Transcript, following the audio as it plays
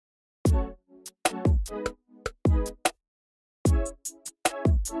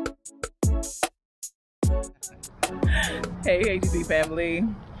Hey, HG family.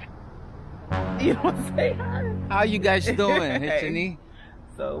 You want to say hi? How you guys doing? Hey.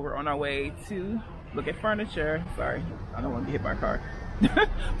 So we're on our way to look at furniture. Sorry, I don't want to get hit by a car.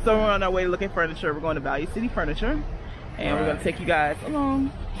 So we're on our way to look at furniture. We're going to Value City Furniture, and we're going to take you guys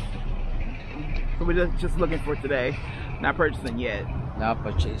along. So we're just looking for today, not purchasing yet. Not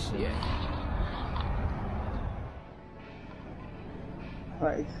purchasing yet.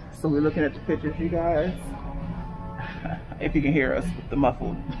 Alright, so we're looking at the pictures, you guys. If you can hear us with the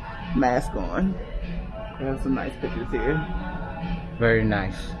muffled mask on. There's some nice pictures here. Very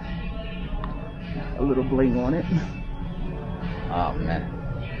nice. A little bling on it. Oh man,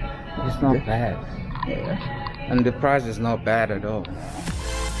 it's not bad. Yeah. And the price is not bad at all.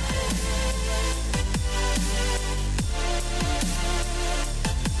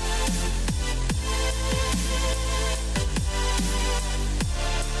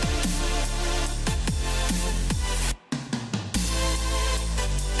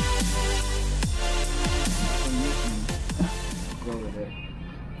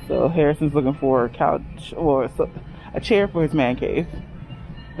 So Harrison's looking for a couch or a chair for his man cave.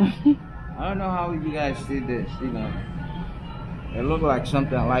 I don't know how you guys see this, you know. It looked like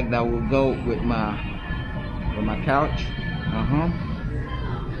something like that would go with my couch.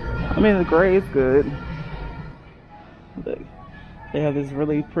 I mean, the gray is good. Look, they have this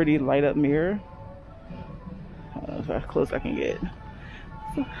really pretty light up mirror. I don't know how close I can get.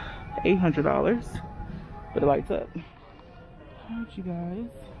 So, $800, but it lights up. Alright, you guys.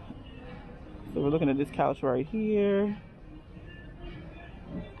 So we're looking at this couch right here.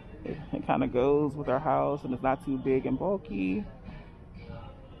 It kind of goes with our house, and it's not too big and bulky.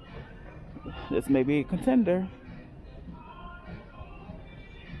 This may be a contender.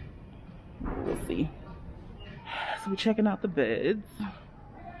 We'll see. So we're checking out the beds.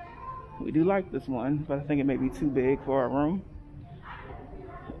 We do like this one, but I think it may be too big for our room.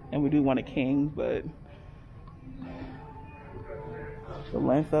 And we do want a king, but the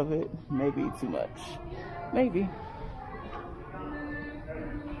length of it may be too much. Maybe.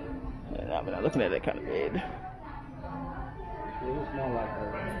 And I'm not looking at that kind of bed. It's more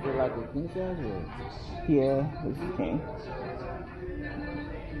like a king size or? Yeah, this is a king.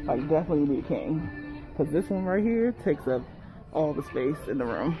 Like, definitely need a king. Because this one right here takes up all the space in the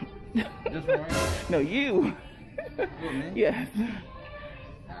room. This one right here? No, you. Yes.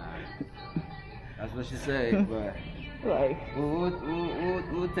 That's what she said, but like,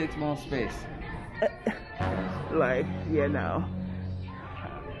 we'll take small space. Like, yeah, no.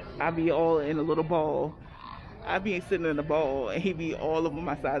 I be all in a little ball. I be sitting in a ball, and he be all over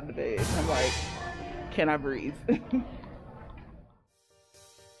my side of the bed. I'm like, can I breathe?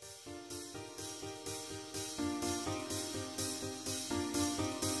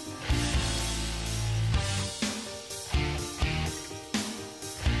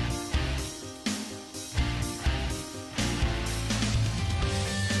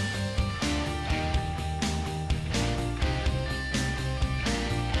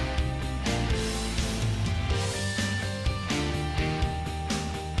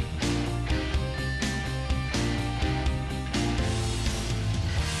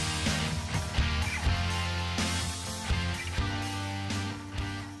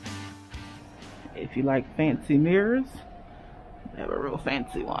 If you like fancy mirrors, they have a real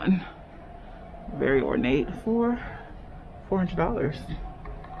fancy one. Very ornate for $400.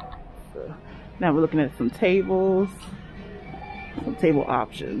 So now we're looking at some tables, some table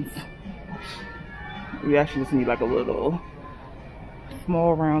options. We actually just need like a little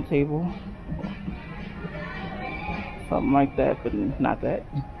small round table. Something like that, but not that.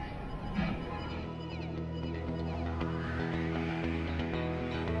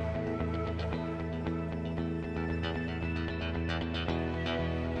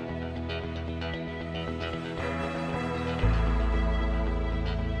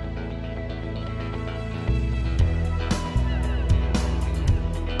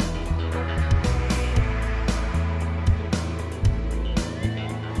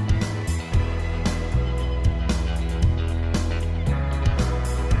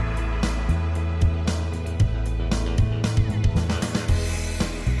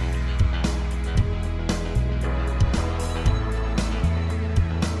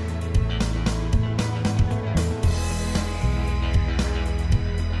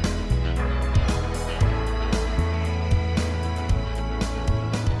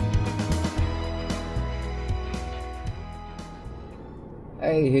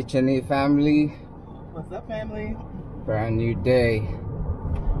 Hey, HNA family. What's up, family? Brand new day.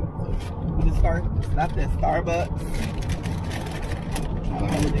 We just stopped at Starbucks. I don't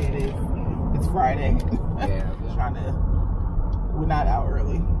know what day it is. It's Friday. Yeah. Trying to. We're not out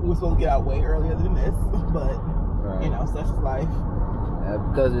early. We were supposed to get out way earlier than this, but Right. you know, such is life.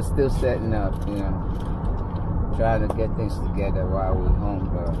 Because it's still setting up, you know, trying to get things together while we're home,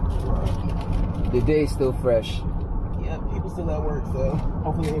 but the day's still fresh. Yeah, people still at work, so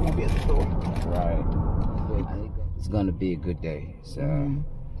hopefully they won't be at the store. Right. It's gonna be a good day. So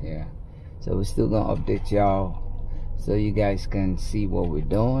yeah. So we're still gonna update y'all so you guys can see what we're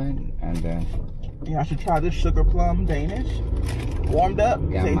doing, and then yeah, I should try this sugar plum Danish. Warmed up.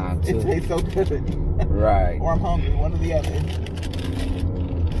 Got mine too. It tastes so good. Right. Or I'm hungry, one or the other.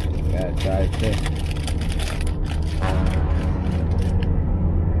 Gotta try it too.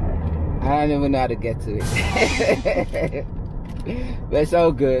 I don't even know how to get to it. But it's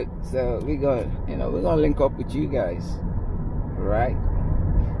all good. So we're gonna link up with you guys. Alright?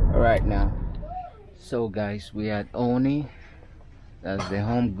 Alright now. So guys, we at Oni. That's the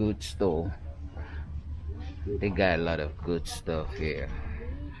Homegoods store. They got a lot of good stuff here.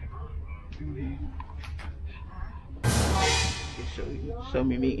 Show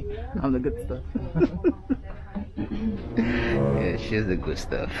me. I'm the good stuff. Yeah, she's the good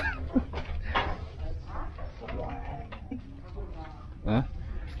stuff. Huh?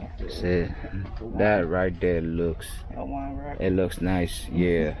 See, that right there looks. It looks nice.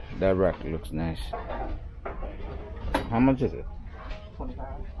 Yeah, that rack looks nice. How much is it? 25.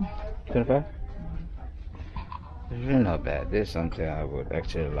 25? It's really not bad. There's something I would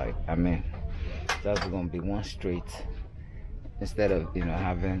actually like. I mean, that's gonna be one straight instead of, you know,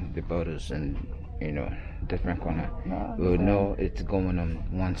 having the bottles and, you know, different corner. We'll know it's going on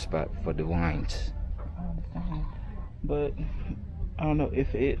one spot for the wines. I understand, but I don't know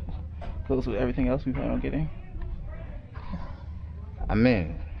if it goes with everything else we plan on getting. I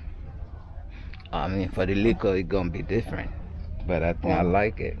mean, for the liquor it's gonna be different, but I think I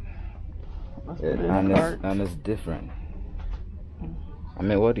like it. And it's different. I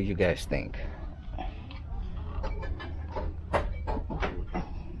mean, what do you guys think?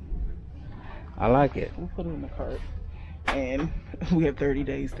 I like it. We'll put it in the cart, and we have 30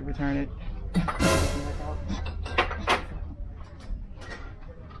 days to return it.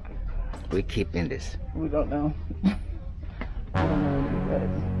 We're keeping this. We don't know. I don't know what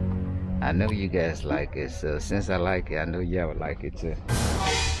to I know you guys like it, so since I like it, I know y'all would like it too.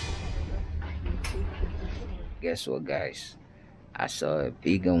 Guess what, guys? I saw a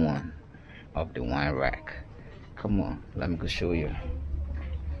bigger one of the wine rack. Come on, let me go show you.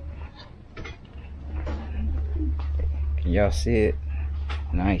 Can y'all see it?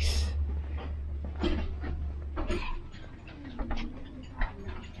 Nice.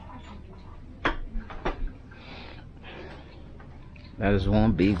 That is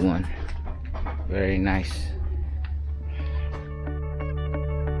one big one. Very nice.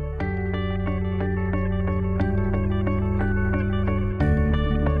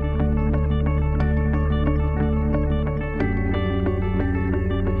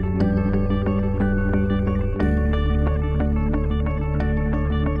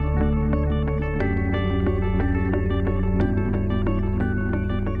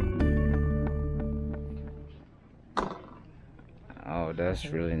 Oh, that's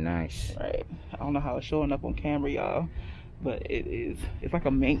really nice. Right. I don't know how it's showing up on camera, y'all, but it's like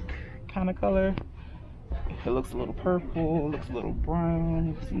a mink kind of color. It looks a little purple, looks a little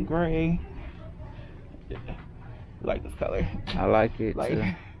brown, some gray. Yeah. I like this color. I like it Like, too.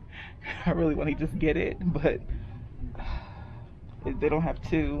 I really want to just get it, but they don't have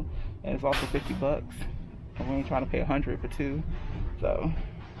two, and it's also $50. And we ain't trying to pay $100 for two, so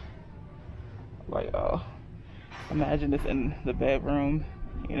like, imagine this in the bedroom,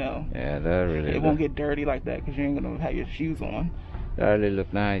 you know. Yeah, that really. It won't get dirty like that because you ain't gonna have your shoes on. That really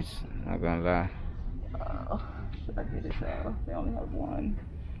look nice. Not gonna lie. Should I get it though? They only have one.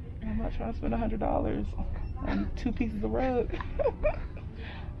 I'm not trying to spend $100 on 2 pieces of rug.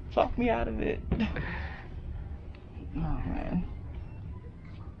 Talk me out of it. Oh man.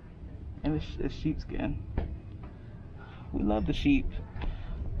 And it's sheepskin. We love the sheep.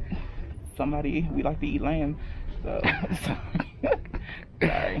 We like to eat lamb. So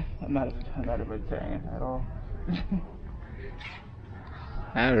sorry. I'm not a vegetarian at all.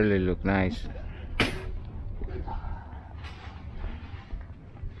 That really look nice.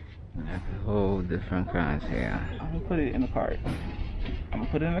 Like a whole different kinds here. I'm gonna put it in the cart.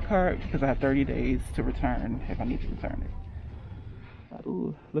 Because I have 30 days to return if I need to return it.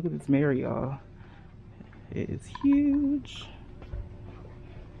 Ooh, look at this Mary, y'all. It is huge.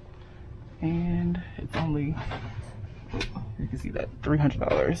 And it's only, you can see that,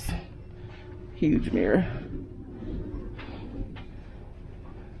 $300. Huge mirror.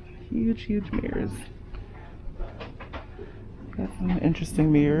 Huge, huge mirrors. Got some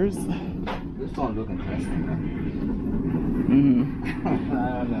interesting mirrors. This one look interesting. Mm-hmm. I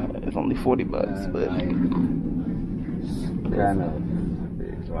don't know. It's only 40 bucks, but kind of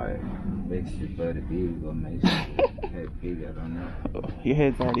it's like makes your body big or makes your head big. I don't know. Your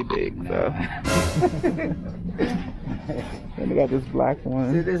head's already big, so. And we got this black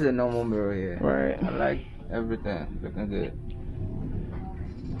one. See, this is a normal mirror here. Right. I like everything. Looking good.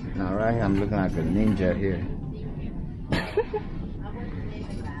 Now right here, I'm looking like a ninja here.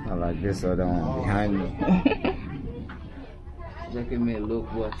 I like this other one behind me. Look at me, look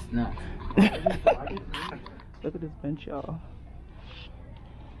what's not. Look at this bench, y'all.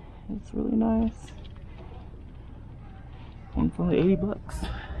 It's really nice. And it's only 80 bucks.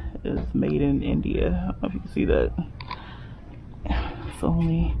 It's made in India. I don't know if you can see that. It's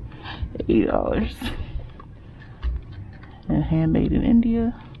only $80. And handmade in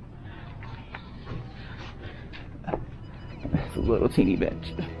India. It's a little teeny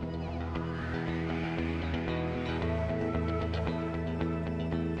bench.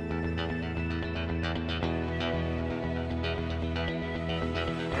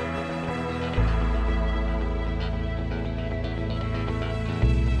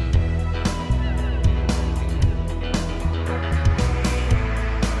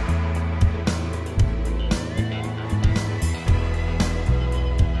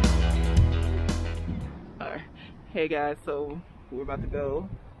 Hey guys, so we're about to go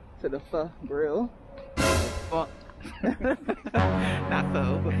to the pho grill. Pho. Not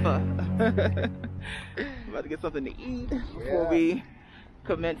pho, but pho. About to get something to eat before we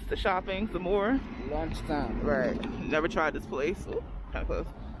commence the shopping some more. Lunchtime. Right. Never tried this place. Ooh, kind of close.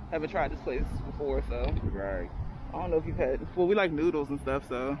 Haven't tried this place before, so. Right. I don't know if you've had. Well, we like noodles and stuff,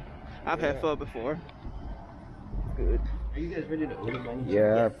 so I've had pho before. It's good. Are you guys ready to order menu?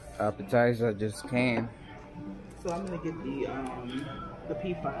 Yeah, appetizer just came. So I'm gonna get the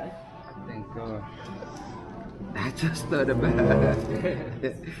P5. I think I just thought about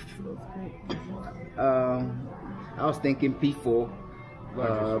it. I was thinking P4,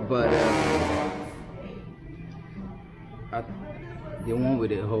 but the one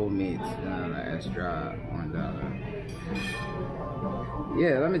with the whole meat, like extra $1.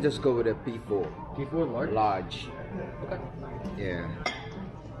 Yeah, let me just go with a P4. P4 large? Large. Okay. Yeah.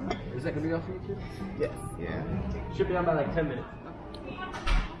 Is that gonna be off for you too? Yes. Yeah. Should be on by like 10 minutes.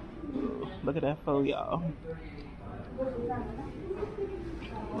 Look at that pho, y'all.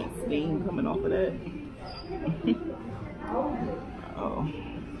 Steam coming off of that. Oh,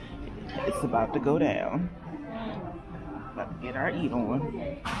 it's about to go down. About to get our eat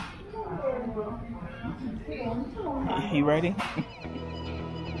on. You ready?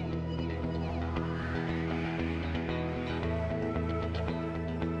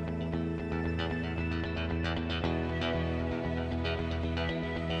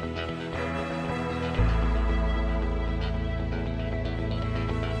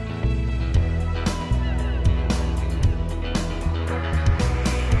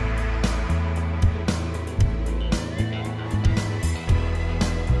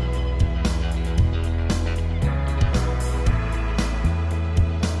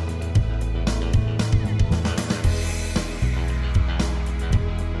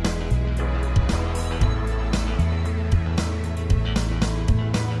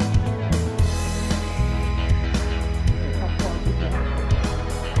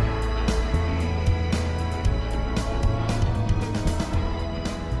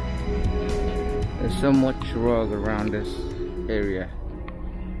 So much rug around this area.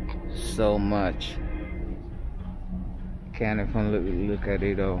 So much. Can't even look at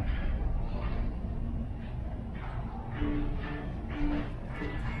it all.